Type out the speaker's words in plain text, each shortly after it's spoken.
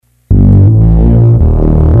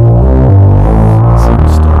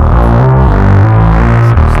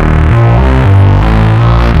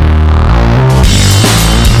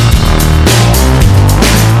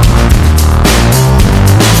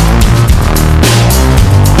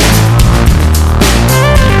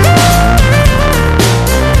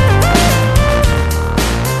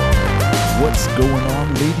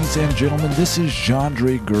gentlemen, this is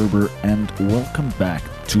Jandre Gerber, and welcome back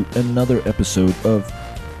to another episode of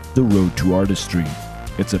The Road to Artistry.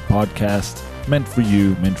 It's a podcast meant for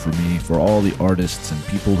you, meant for me, for all the artists and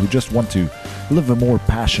people who just want to live a more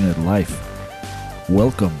passionate life.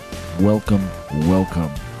 Welcome, welcome,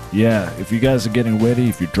 welcome. Yeah, if you guys are getting ready,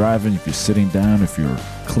 if you're driving, if you're sitting down, if you're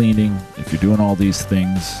cleaning, if you're doing all these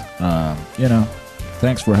things,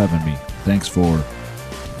 thanks for having me. Thanks for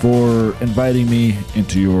inviting me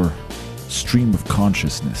into your stream of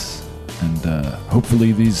consciousness. And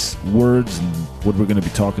hopefully these words and what we're going to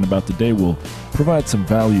be talking about today will provide some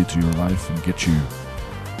value to your life and get you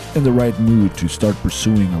in the right mood to start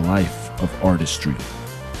pursuing a life of artistry.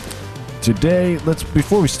 Today,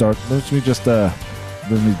 before we start, let me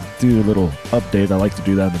do a little update. I like to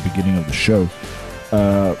do that in the beginning of the show.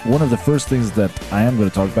 One of the first things that I am going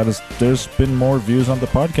to talk about is there's been more views on the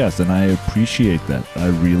podcast, and I appreciate that. I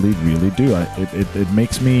really, really do. It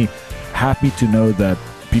makes me happy to know that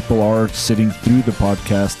people are sitting through the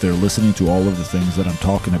podcast. They're listening to all of the things that I'm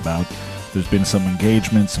talking about. There's been some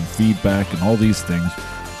engagement, some feedback, and all these things.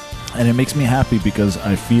 And it makes me happy because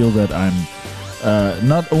I feel that I'm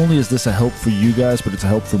not only is this a help for you guys, but it's a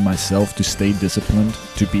help for myself to stay disciplined,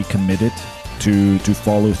 to be committed, to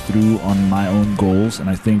follow through on my own goals. And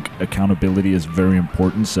I think accountability is very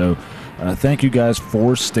important. So thank you guys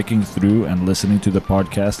for sticking through and listening to the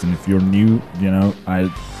podcast. And if you're new,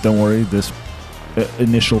 don't worry, this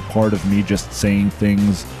initial part of me just saying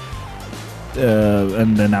things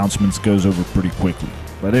and the announcements goes over pretty quickly.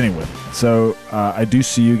 But anyway, so I do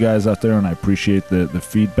see you guys out there, and I appreciate the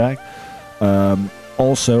feedback.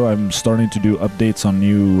 Also, I'm starting to do updates on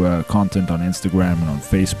new content on Instagram and on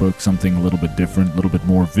Facebook, something a little bit different, a little bit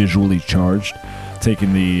more visually charged,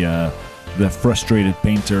 taking the frustrated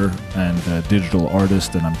painter and digital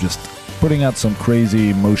artist, and I'm just putting out some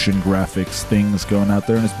crazy motion graphics things going out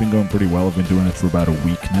there, and it's been going pretty well. I've been doing it for about a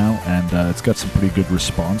week now, and it's got some pretty good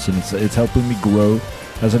response, and it's helping me grow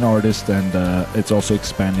as an artist, and it's also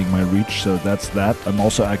expanding my reach, so that's that. I'm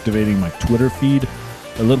also activating my Twitter feed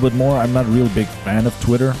a little bit more. I'm not a real big fan of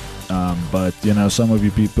Twitter, but some of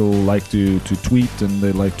you people like to tweet, and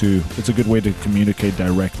they like to. It's a good way to communicate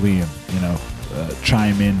directly and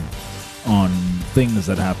chime in on things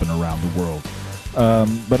that happen around the world.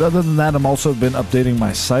 But other than that, I'm also been updating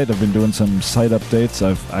my site. I've been doing some site updates.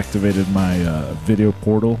 I've activated my video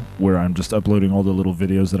portal where I'm just uploading all the little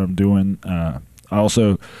videos that I'm doing. I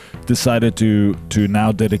also decided to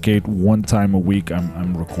now dedicate one time a week.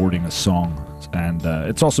 I'm recording a song, and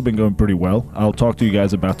it's also been going pretty well. I'll talk to you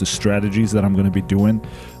guys about the strategies that I'm going to be doing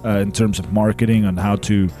in terms of marketing and how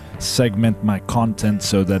to segment my content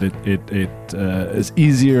so that it is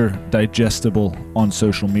easier digestible on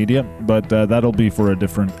social media. But that'll be for a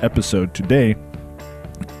different episode today.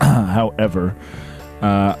 However,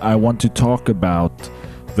 I want to talk about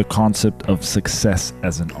the concept of success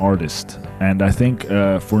as an artist. And I think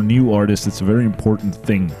for new artists, it's a very important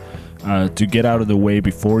thing to get out of the way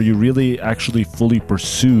before you really actually fully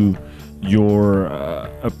pursue your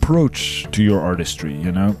approach to your artistry,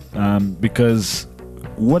 because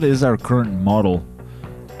what is our current model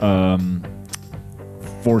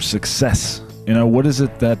for success? What is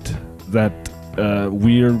it that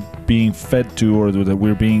we're being fed to, or that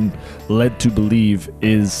we're being led to believe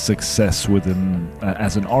is success within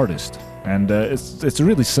as an artist? And it's a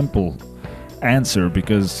really simple answer,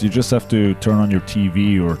 because you just have to turn on your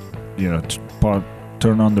TV or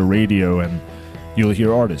turn on the radio, and you'll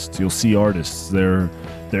hear artists, you'll see artists. They're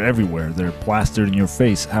everywhere, they're plastered in your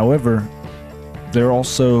face. However, they're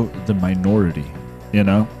also the minority.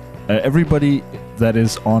 Everybody that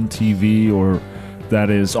is on TV or that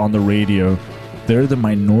is on the radio, they're the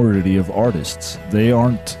minority of artists. They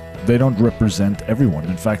don't represent everyone.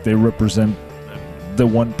 In fact, they represent the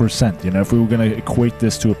 1%. If we were going to equate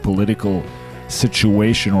this to a political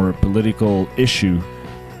situation or a political issue,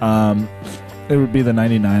 it would be the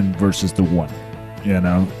 99 versus the 1.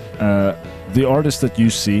 The artists that you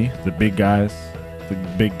see, the big guys, the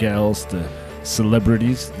big gals, the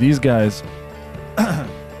celebrities, these guys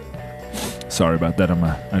sorry about that,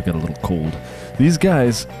 I got a little cold. These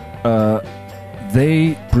guys,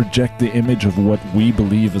 they project the image of what we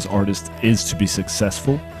believe as artists is to be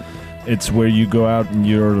successful. It's where you go out and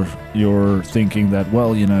you're thinking that,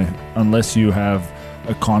 well, unless you have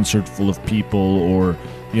a concert full of people, or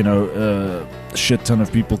a shit ton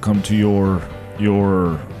of people come to your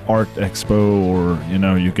art expo, or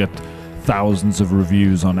you get thousands of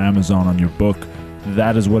reviews on Amazon on your book,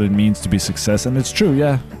 that is what it means to be success. And it's true,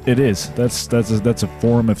 yeah, it is. That's a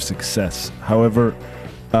form of success. However,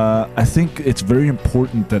 I think it's very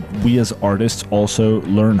important that we as artists also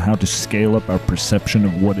learn how to scale up our perception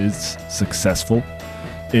of what is successful.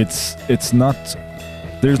 It's not,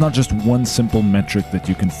 there's not just one simple metric that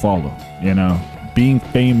you can follow. You know, being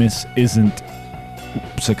famous isn't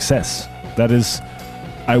success. That is,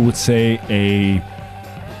 I would say, a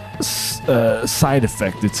side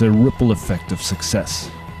effect. It's a ripple effect of success.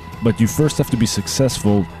 But you first have to be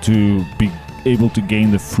successful to be able to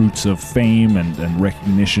gain the fruits of fame and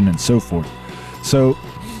recognition and so forth. So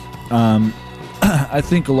I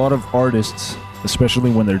think a lot of artists,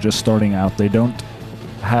 especially when they're just starting out, they don't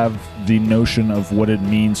have the notion of what it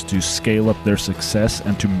means to scale up their success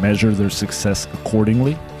and to measure their success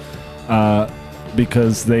accordingly,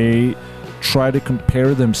 because they try to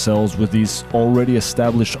compare themselves with these already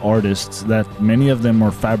established artists that many of them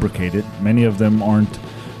are fabricated, many of them aren't,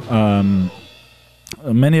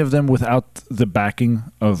 many of them without the backing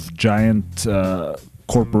of giant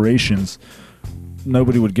corporations.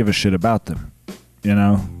 Nobody would give a shit about them, you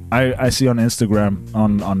know. I see on Instagram,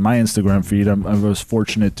 on my Instagram feed, I was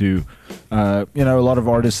fortunate to, you know, a lot of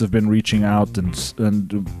artists have been reaching out and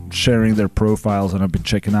sharing their profiles, and I've been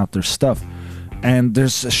checking out their stuff. And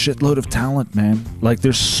there's a shitload of talent, man. Like,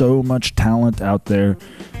 there's so much talent out there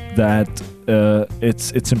that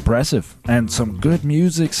it's impressive, and some good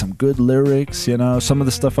music, some good lyrics. You know, some of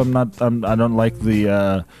the stuff I don't like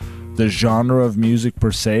the genre of music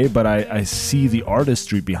per se, but I see the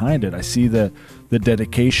artistry behind it. I see the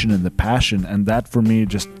dedication and the passion, and that for me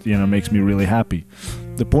just, you know, makes me really happy.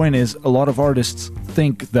 The point is, a lot of artists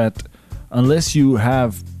think that unless you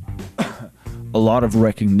have a lot of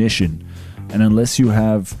recognition and unless you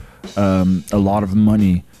have a lot of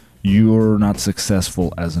money, you're not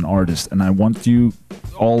successful as an artist. And I want you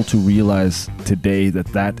all to realize today that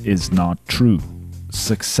that is not true.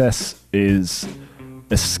 Success is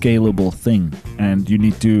a scalable thing, and you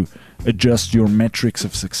need to adjust your metrics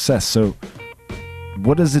of success. So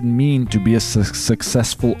what does it mean to be a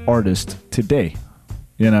successful artist today?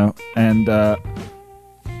 You know, and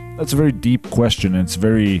that's a very deep question. It's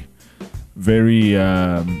very, very,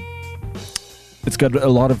 it's got a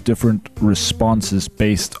lot of different responses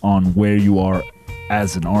based on where you are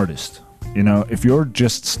as an artist. You know, if you're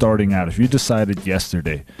just starting out, if you decided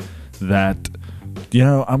yesterday that, you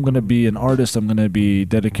know, I'm going to be an artist, I'm going to be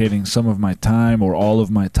dedicating some of my time or all of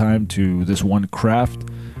my time to this one craft,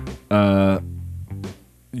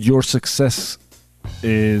 your success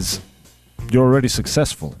is, you're already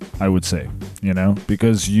successful, I would say, you know,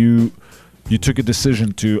 because you took a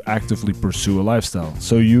decision to actively pursue a lifestyle.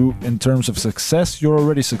 So you, in terms of success, you're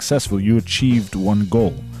already successful. You achieved one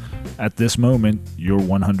goal. At this moment, you're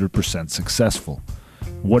 100% successful.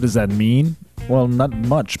 What does that mean? Well, not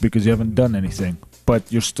much, because you haven't done anything, but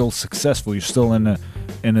you're still successful. You're still in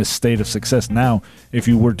a state of success. Now, if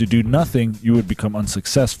you were to do nothing, you would become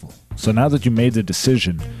unsuccessful. So now that you made the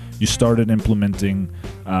decision, you started implementing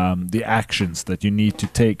the actions that you need to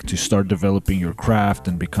take to start developing your craft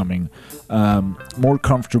and becoming more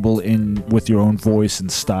comfortable with your own voice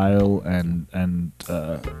and style and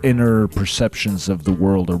inner perceptions of the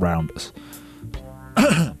world around us.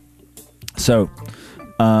 So,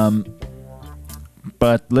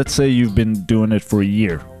 but let's say you've been doing it for a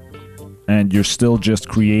year and you're still just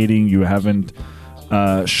creating, you haven't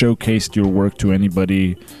showcased your work to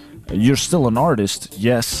anybody. You're still an artist,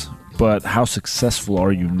 yes, but how successful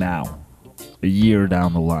are you now, a year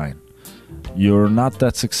down the line? You're not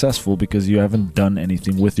that successful because you haven't done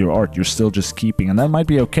anything with your art. You're still just keeping, and that might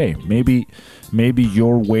be okay. Maybe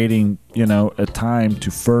you're waiting, you know, a time to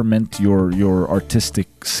ferment your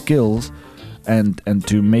artistic skills and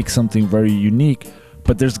to make something very unique.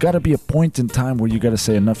 But there's got to be a point in time where you got to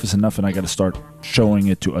say enough is enough, and I got to start showing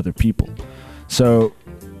it to other people. So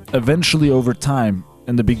eventually, over time,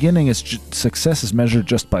 in the beginning, success is measured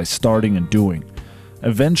just by starting and doing.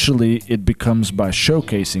 Eventually, it becomes by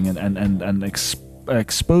showcasing and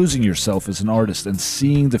exposing yourself as an artist and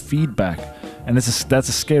seeing the feedback. And that's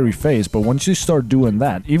a scary phase. But once you start doing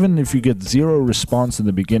that, even if you get zero response in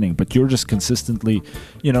the beginning, but you're just consistently,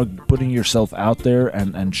 you know, putting yourself out there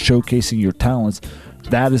and showcasing your talents,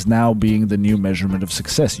 that is now being the new measurement of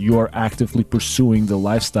success. You are actively pursuing the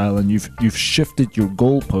lifestyle, and you've shifted your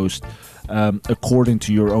goalpost according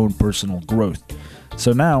to your own personal growth.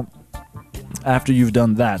 So now, after you've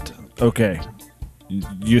done that, okay,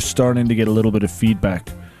 you're starting to get a little bit of feedback.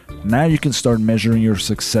 Now you can start measuring your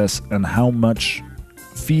success and how much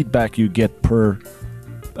feedback you get per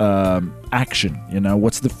action.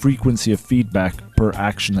 What's the frequency of feedback per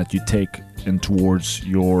action that you take in towards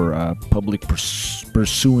your public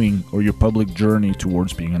pursuing or your public journey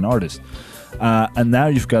towards being an artist. And now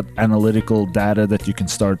you've got analytical data that you can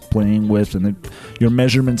start playing with, and your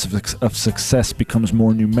measurements of success becomes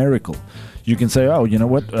more numerical. You can say, oh, you know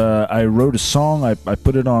what, I wrote a song, I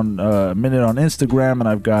put it on a minute on Instagram, and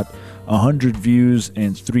I've got 100 views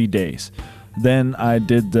in 3 days. Then I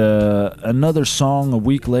did another song a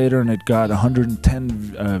week later, and it got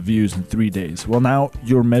 110 views in 3 days. Well, now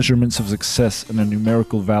your measurements of success and a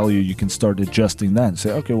numerical value, you can start adjusting that and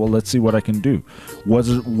say, okay, well, let's see what I can do.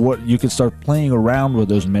 What you can start playing around with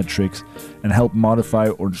those metrics and help modify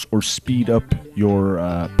or speed up your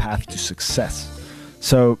path to success.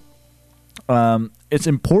 So it's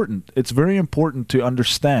important. It's very important to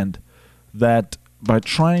understand that by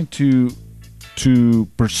trying to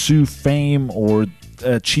pursue fame or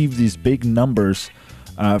achieve these big numbers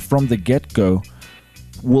from the get-go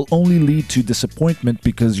will only lead to disappointment,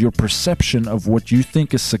 because your perception of what you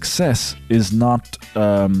think is success is not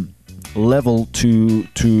level to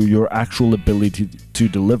your actual ability to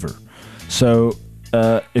deliver. So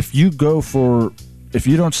if you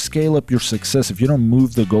don't scale up your success, if you don't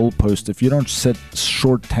move the goalpost, if you don't set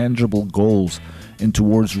short tangible goals in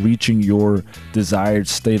towards reaching your desired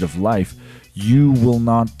state of life, you will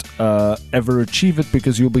not ever achieve it,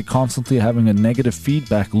 because you'll be constantly having a negative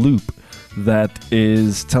feedback loop that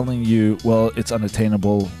is telling you, well, it's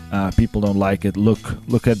unattainable, people don't like it,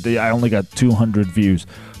 look at I only got 200 views.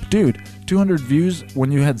 Dude, 200 views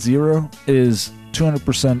when you had 0 is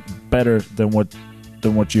 200% better than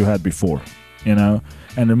what you had before, and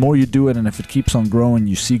the more you do it, and if it keeps on growing,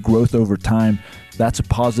 you see growth over time, that's a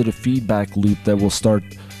positive feedback loop that will start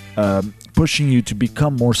pushing you to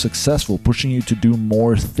become more successful, pushing you to do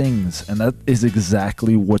more things. And that is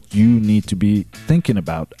exactly what you need to be thinking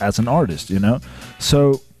about as an artist,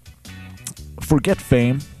 So forget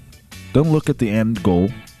fame. Don't look at the end goal.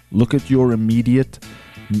 Look at your immediate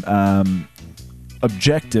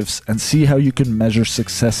objectives and see how you can measure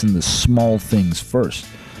success in the small things first.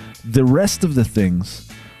 The rest of the things,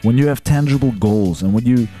 when you have tangible goals and when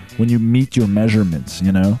you meet your measurements,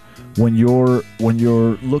 when you're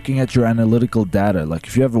looking at your analytical data, like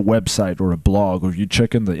if you have a website or a blog, or if you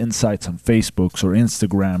check in the insights on Facebook or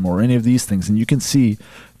Instagram or any of these things, and you can see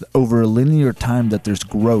over a linear time that there's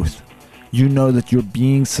growth, you know that you're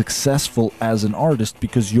being successful as an artist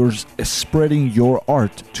because you're spreading your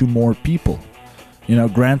art to more people.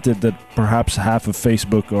 Granted that perhaps half of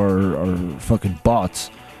Facebook are fucking bots.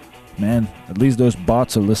 Man, at least those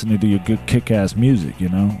bots are listening to your good kick-ass music,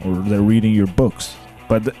 or they're reading your books.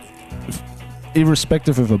 But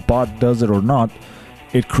irrespective if a bot does it or not,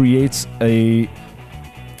 it creates a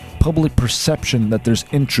public perception that there's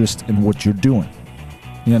interest in what you're doing,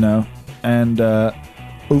 and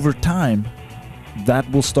over time that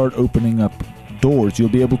will start opening up doors. You'll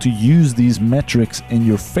be able to use these metrics in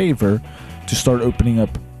your favor to start opening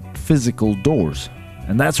up physical doors.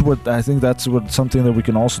 And that's something that we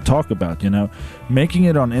can also talk about, making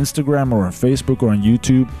it on Instagram or on Facebook or on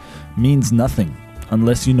YouTube means nothing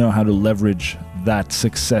unless you know how to leverage that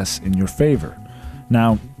success in your favor.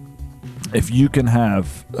 Now, if you can have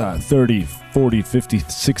 30, 40, 50,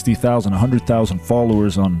 60,000, 100,000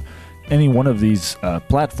 followers on any one of these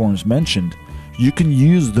platforms mentioned, you can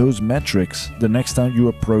use those metrics the next time you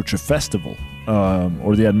approach a festival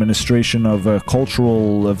or the administration of a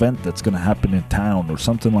cultural event that's going to happen in town or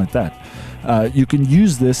something like that. You can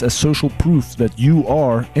use this as social proof that you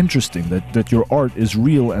are interesting, that your art is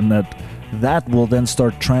real, and that will then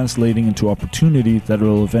start translating into opportunity that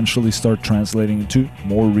will eventually start translating into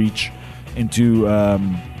more reach, into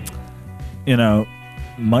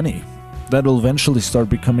money. That'll eventually start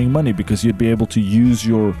becoming money, because you'd be able to use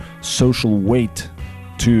your social weight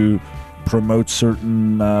to promote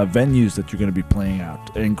certain venues that you're going to be playing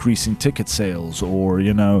out, increasing ticket sales, or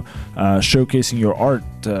showcasing your art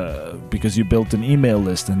because you built an email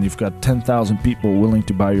list and you've got 10,000 people willing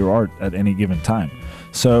to buy your art at any given time.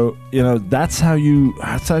 So that's how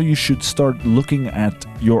you should start looking at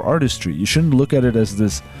your artistry. You shouldn't look at it as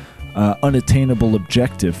this unattainable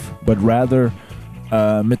objective, but rather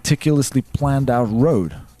meticulously planned out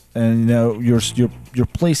road. And you're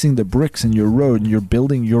placing the bricks in your road, and you're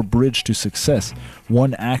building your bridge to success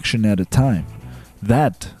one action at a time.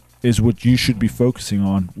 That is what you should be focusing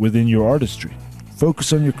on within your artistry.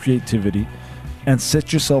 Focus on your creativity and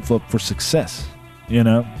set yourself up for success.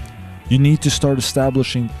 You need to start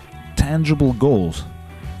establishing tangible goals.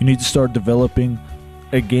 You need to start developing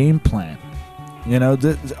a game plan.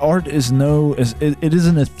 The art is it is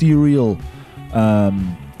an ethereal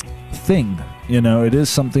thing. You know, it is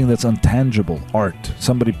something that's untangible. Art.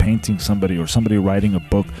 Somebody painting somebody or somebody writing a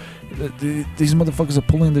book. These motherfuckers are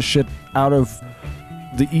pulling this shit out of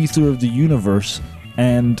the ether of the universe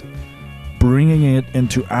and bringing it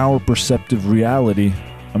into our perceptive reality.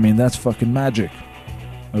 I mean, that's fucking magic.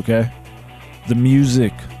 Okay? The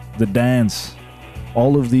music, the dance,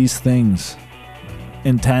 all of these things,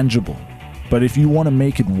 intangible. But if you want to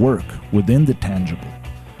make it work within the tangible,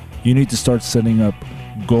 you need to start setting up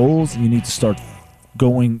goals. You need to start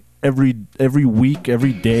going every week,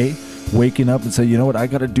 every day, waking up and say, you know what, I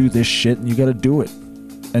got to do this shit, and you got to do it.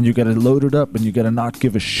 And you got to load it up, and you got to not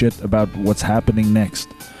give a shit about what's happening next.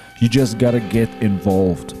 You just got to get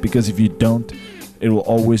involved, because if you don't, it will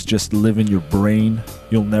always just live in your brain.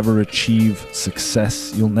 You'll never achieve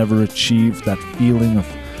success. You'll never achieve that feeling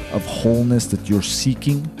of wholeness that you're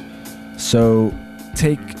seeking. So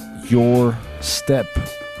take your step,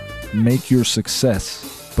 make your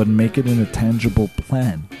success, but make it in a tangible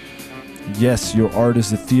plan. Yes, your art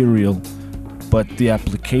is ethereal, but the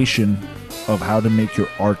application of how to make your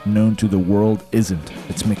art known to the world isn't.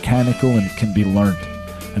 It's mechanical and it can be learned.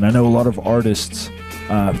 And I know a lot of artists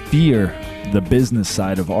fear the business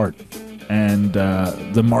side of art and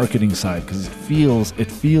the marketing side, because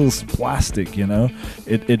it feels plastic, you know.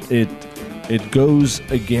 It goes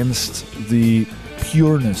against the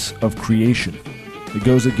pureness of creation. It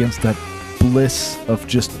goes against that bliss of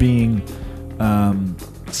just being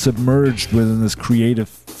submerged within this creative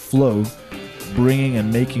flow, bringing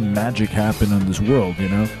and making magic happen in this world, you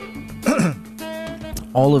know.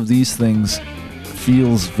 All of these things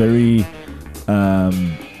feels very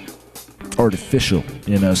artificial,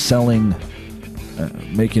 you know. Selling,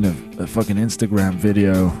 making a fucking Instagram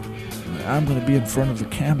video. I'm gonna be in front of the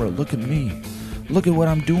camera. Look at me. Look at what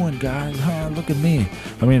I'm doing, guys. Huh? Look at me.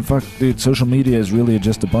 I mean, fuck, dude. Social media is really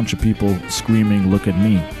just a bunch of people screaming, "Look at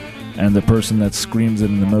me," and the person that screams it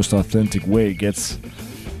in the most authentic way gets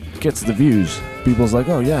the views. People's like,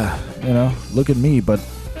 "Oh yeah, you know, look at me," but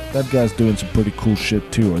that guy's doing some pretty cool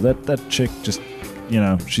shit too, or that chick just, you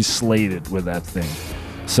know, she's slated with that thing.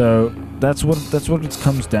 So that's what it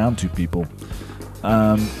comes down to, people.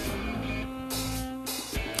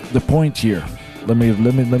 The point here. Let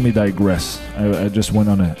me digress. I just went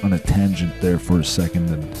on a tangent there for a second,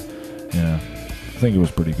 and yeah, I think it was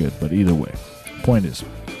pretty good. But either way, point is,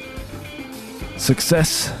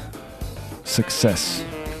 success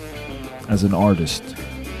as an artist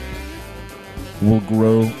will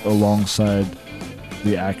grow alongside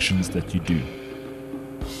the actions that you do.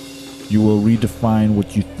 You will redefine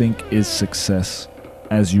what you think is success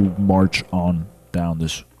as you march on down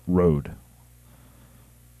this road.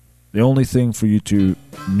 The only thing for you to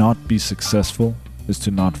not be successful is to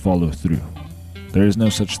not follow through. There is no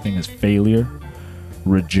such thing as failure.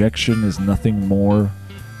 Rejection is nothing more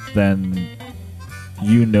than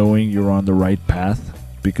you knowing you're on the right path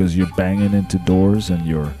because you're banging into doors and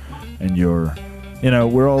you're you know,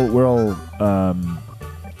 we're all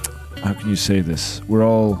how can you say this? We're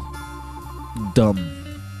all dumb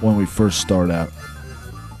when we first start out.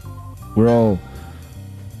 We're all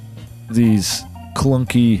these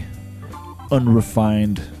clunky,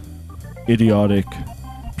 unrefined, idiotic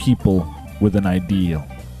people with an ideal.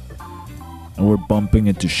 And we're bumping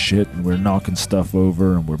into shit, and we're knocking stuff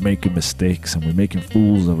over, and we're making mistakes, and we're making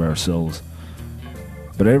fools of ourselves.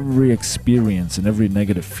 But every experience and every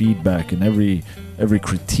negative feedback and every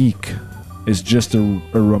critique is just a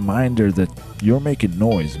reminder that you're making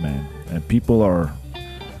noise, man. And people are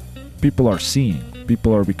seeing.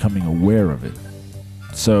 People are becoming aware of it.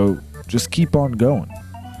 So just keep on going.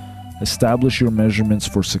 Establish your measurements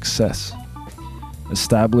for success.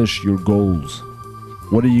 Establish your goals.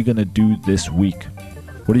 What are you going to do this week?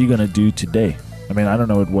 What are you going to do today? I mean, I don't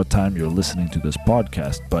know at what time you're listening to this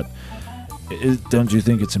podcast, but don't you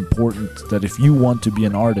think it's important that if you want to be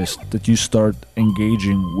an artist, that you start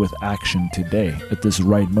engaging with action today, at this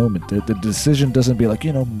right moment? The decision doesn't be like,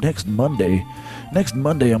 you know, next Monday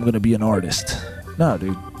I'm going to be an artist. No,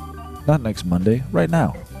 dude. Not next Monday. Right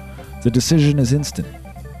now. The decision is instant.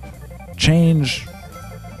 Change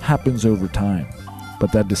happens over time,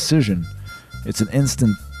 but that decision, it's an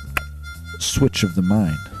instant switch of the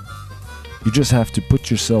mind. You just have to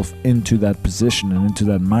put yourself into that position and into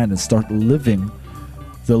that mind and start living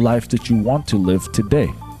the life that you want to live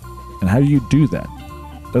today. And how do you do that?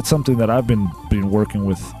 That's something that I've been working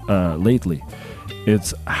with lately.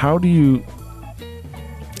 It's how do you...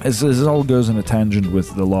 This all goes in a tangent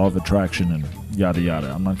with the law of attraction and yada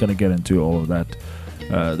yada. I'm not going to get into all of that.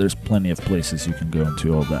 There's plenty of places you can go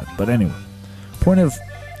into all that. But anyway, point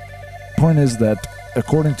is that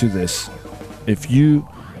according to this, if you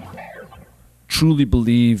truly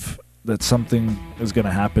believe that something is going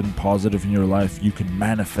to happen positive in your life, you can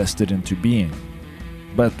manifest it into being.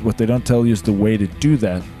 But what they don't tell you is the way to do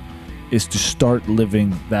that is to start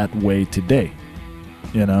living that way today.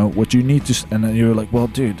 You know, what you need to, and then you're like, well,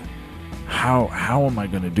 dude, how am I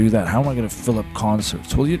going to do that? How am I going to fill up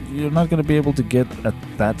concerts? Well, you're not going to be able to get at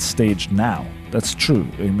that stage now. That's true.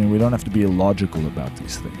 I mean, we don't have to be illogical about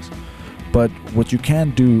these things. But what you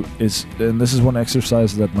can do is, and this is one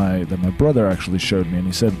exercise that my brother actually showed me, and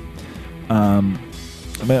he said,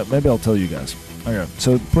 maybe I'll tell you guys. Okay,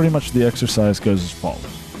 so pretty much the exercise goes as follows.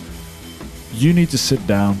 You need to sit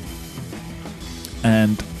down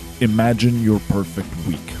and imagine your perfect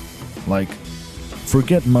week. Like,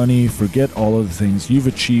 forget money, forget all of the things. You've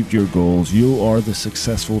achieved your goals. You are the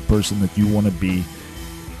successful person that you want to be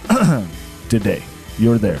today.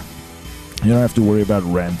 You're there. You don't have to worry about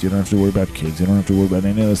rent. You don't have to worry about kids. You don't have to worry about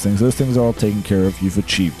any of those things. Those things are all taken care of. You've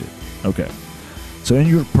achieved it. Okay. So in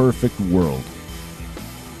your perfect world,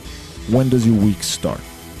 when does your week start?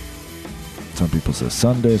 Some people say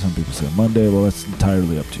Sunday. Some people say Monday. Well, that's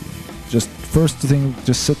entirely up to you. Just first thing,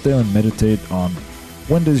 just sit there and meditate on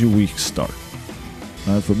when does your week start.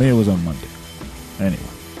 For me, it was on Monday. Anyway.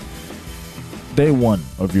 Day one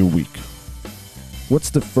of your week. What's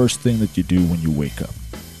the first thing that you do when you wake up?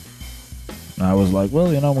 And I was like, well,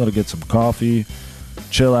 I'm going to get some coffee,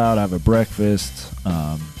 chill out, have a breakfast,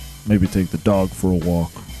 maybe take the dog for a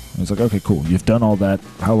walk. And it's like, okay, cool. You've done all that.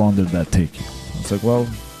 How long did that take you? It's like, well,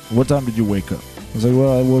 what time did you wake up? I was like,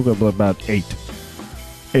 well, I woke up about 8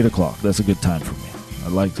 o'clock. That's a good time for me. I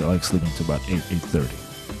like sleeping to about 8:30.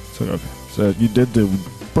 So, okay. So you did the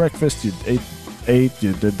breakfast, you ate,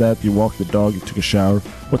 you did that, you walked the dog, you took a shower.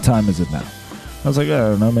 What time is it now? I was like, I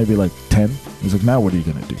don't know, maybe like 10. He's like, now what are you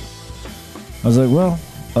going to do? I was like, well,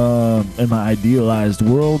 in my idealized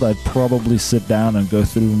world, I'd probably sit down and go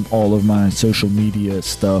through all of my social media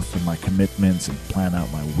stuff and my commitments and plan out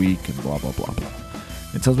my week and blah, blah, blah, blah.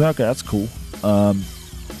 He tells me, okay, that's cool.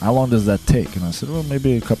 How long does that take? And I said, well,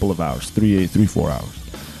 maybe a couple of hours, 4 hours.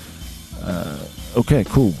 Okay,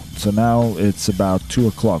 cool. So now it's about 2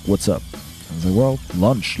 o'clock. What's up? I was like, well,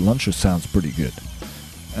 lunch. Lunch sounds pretty good.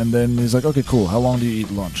 And then he's like, okay, cool. How long do you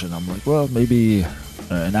eat lunch? And I'm like, well, maybe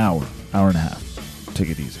an hour and a half. Take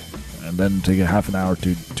it easy. And then take a half an hour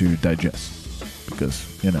to digest.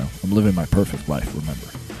 Because, I'm living my perfect life, remember.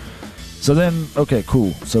 So then, okay,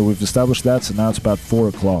 cool. So we've established that. So now it's about 4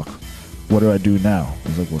 o'clock. What do I do now? I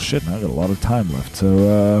was like, well, shit, now I got a lot of time left.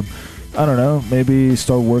 So, I don't know, maybe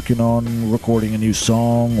start working on recording a new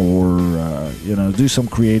song or, do some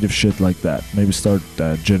creative shit like that. Maybe start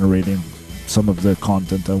generating some of the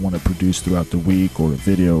content I want to produce throughout the week or a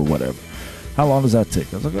video or whatever. How long does that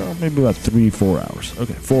take? I was like, oh, maybe about 3-4 hours.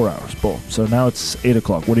 Okay, 4 hours, boom. So now it's 8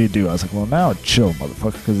 o'clock. What do? I was like, well, now chill,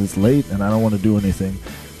 motherfucker, because it's late and I don't want to do anything.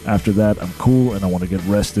 After that, I'm cool and I want to get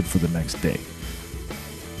rested for the next day.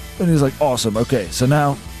 And he's like, awesome, okay, so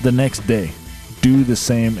now the next day. Do the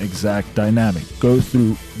same exact dynamic. Go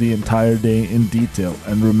through the entire day in detail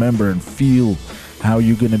and remember and feel how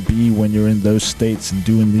you're going to be when you're in those states and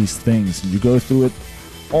doing these things. And you go through it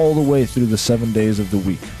all the way through the 7 days of the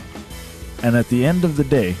week. And at the end of the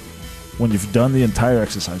day, when you've done the entire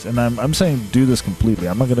exercise, and I'm saying do this completely.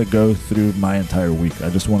 I'm not going to go through my entire week. I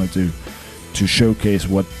just wanted to showcase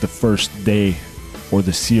what the first day or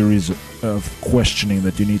the series of questioning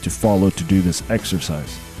that you need to follow to do this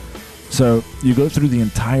exercise. So you go through the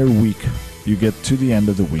entire week, you get to the end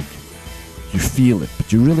of the week, you feel it,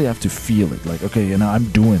 but you really have to feel it. Like, okay,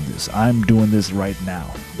 I'm doing this right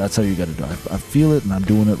now. That's how you got to do it. I feel it and I'm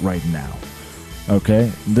doing it right now.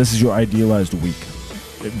 Okay? This is your idealized week,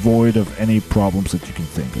 void of any problems that you can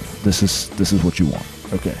think of. This is what you want.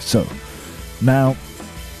 Okay, so now,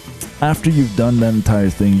 after you've done that entire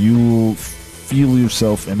thing, you will feel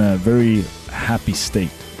yourself in a very happy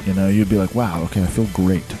state. You'll be like, wow, okay, I feel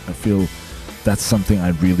great. I feel that's something I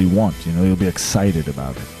really want. You'll be excited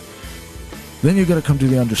about it. Then you got to come to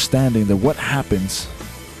the understanding that what happens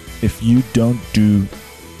if you don't do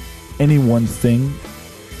any one thing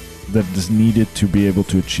that is needed to be able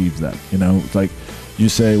to achieve that. Like you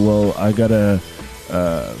say, well, I got to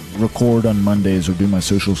record on Mondays or do my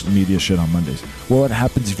social media shit on Mondays. Well, what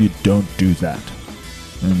happens if you don't do that?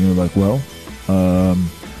 And you're like, well,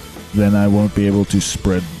 then I won't be able to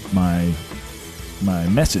spread my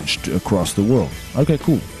message across the world. Okay,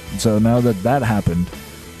 cool. So now that happened,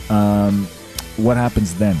 what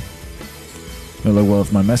happens then? They're like, well,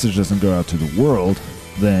 if my message doesn't go out to the world,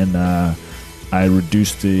 then I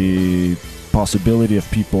reduce the possibility of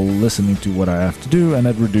people listening to what I have to do, and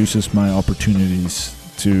it reduces my opportunities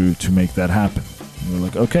to make that happen. And we're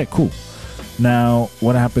like, okay, cool. Now,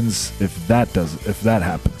 what happens if that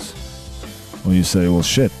happens? Well, you say, well,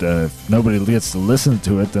 shit, if nobody gets to listen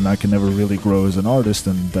to it, then I can never really grow as an artist,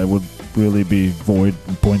 and that would really be void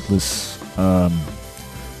and pointless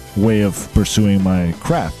way of pursuing my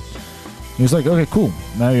craft. He was like, okay, cool.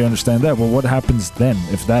 Now you understand that. Well, what happens then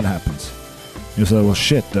if that happens? You say, well,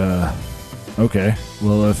 shit, okay.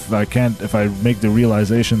 Well, if I make the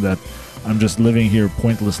realization that I'm just living here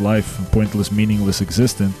pointless life, pointless, meaningless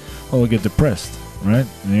existence, I'll get depressed, right?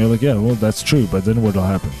 And you're like, yeah, well, that's true, but then what'll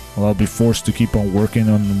happen? Well, I'll be forced to keep on working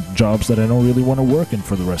on jobs that I don't really want to work in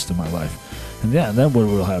for the rest of my life. And yeah, then what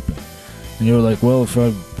will happen? And you're like, well, if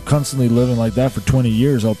I'm constantly living like that for 20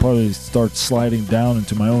 years, I'll probably start sliding down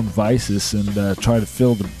into my own vices and try to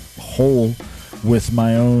fill the hole with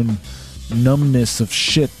my own numbness of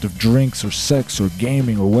shit, of drinks or sex or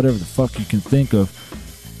gaming or whatever the fuck you can think of.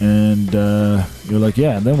 And you're like,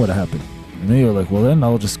 yeah, and then what happened? And then you're like, well, then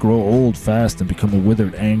I'll just grow old fast and become a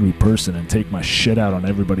withered, angry person and take my shit out on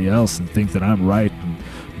everybody else and think that I'm right and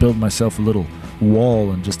build myself a little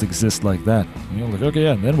wall and just exist like that. And you're like, okay,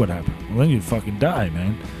 yeah, and then what happened? Well, then you fucking die,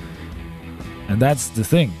 man. And that's the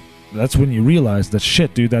thing. That's when you realize that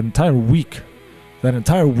shit, dude, that entire week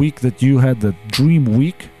that you had the dream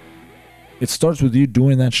week, it starts with you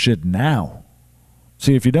doing that shit now.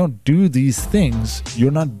 See, if you don't do these things, you're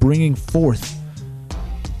not bringing forth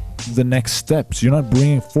the next steps. You're not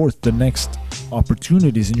bringing forth the next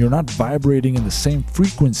opportunities, and you're not vibrating in the same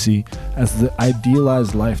frequency as the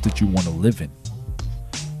idealized life that you want to live in.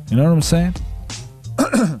 You know what I'm saying?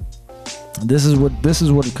 This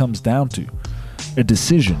is what it comes down to. A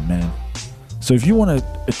decision, man. So if you want to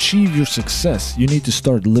achieve your success, you need to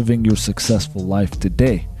start living your successful life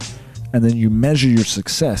today. And then you measure your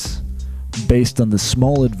success based on the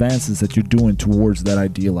small advances that you're doing towards that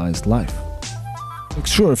idealized life. Like,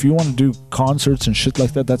 sure, if you want to do concerts and shit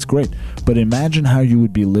like that, that's great. But imagine how you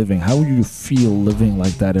would be living, how would you feel living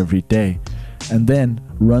like that every day, and then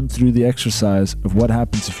run through the exercise of what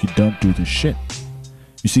happens if you don't do this shit.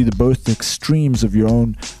 You see both extremes of your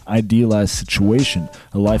own idealized situation,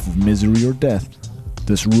 a life of misery or death,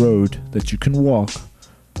 this road that you can walk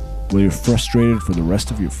where you're frustrated for the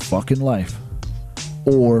rest of your fucking life.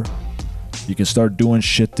 Or you can start doing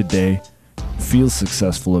shit today, feel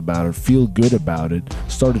successful about it, feel good about it,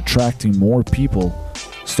 start attracting more people,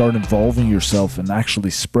 start involving yourself and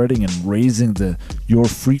actually spreading and raising your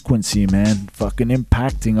frequency, man, fucking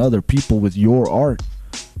impacting other people with your art.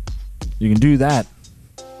 You can do that,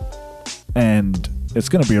 and it's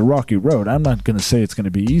going to be a rocky road. I'm not going to say it's going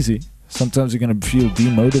to be easy. Sometimes you're going to feel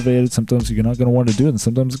demotivated, sometimes you're not going to want to do it, and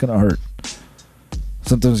sometimes it's going to hurt.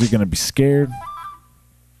 Sometimes you're going to be scared.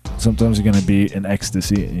 Sometimes you're going to be in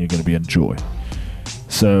ecstasy and you're going to be in joy.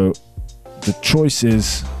 So the choice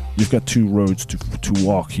is, you've got two roads to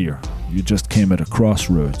walk here. You just came at a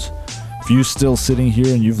crossroads. If you're still sitting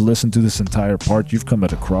here and you've listened to this entire part, you've come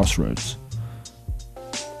at a crossroads.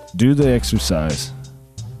 Do the exercise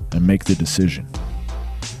and make the decision.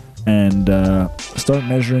 And start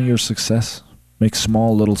measuring your success. Make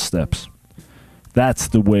small little steps. That's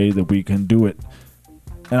the way that we can do it.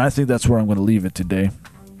 And I think that's where I'm going to leave it today.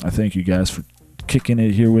 I thank you guys for kicking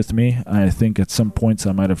it here with me. I think at some points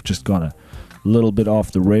I might have just gone a little bit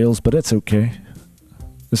off the rails, but it's okay.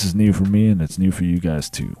 This is new for me and it's new for you guys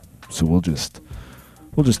too. So we'll just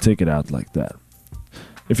take it out like that.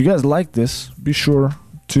 If you guys like this, be sure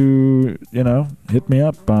to, hit me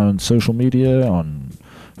up on social media, on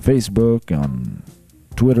Facebook, on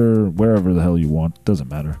Twitter, wherever the hell you want. Doesn't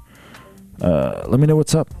matter. Let me know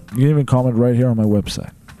what's up. You can even comment right here on my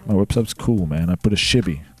website. My website's cool, man. I put a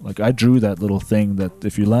shibby. Like, I drew that little thing that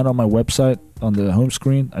if you land on my website, on the home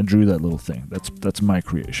screen, I drew that little thing. That's my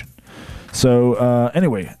creation. So,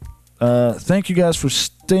 anyway, thank you guys for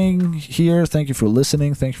staying here. Thank you for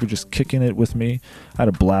listening. Thank you for just kicking it with me. I had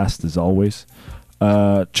a blast, as always.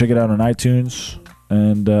 Check it out on iTunes.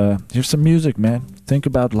 And here's some music, man. Think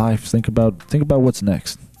about life. Think about what's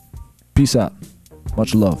next. Peace out.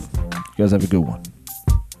 Much love. You guys have a good one.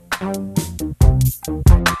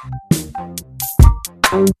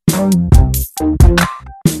 Thank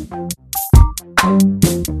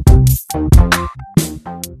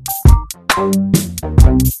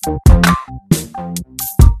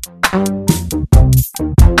you.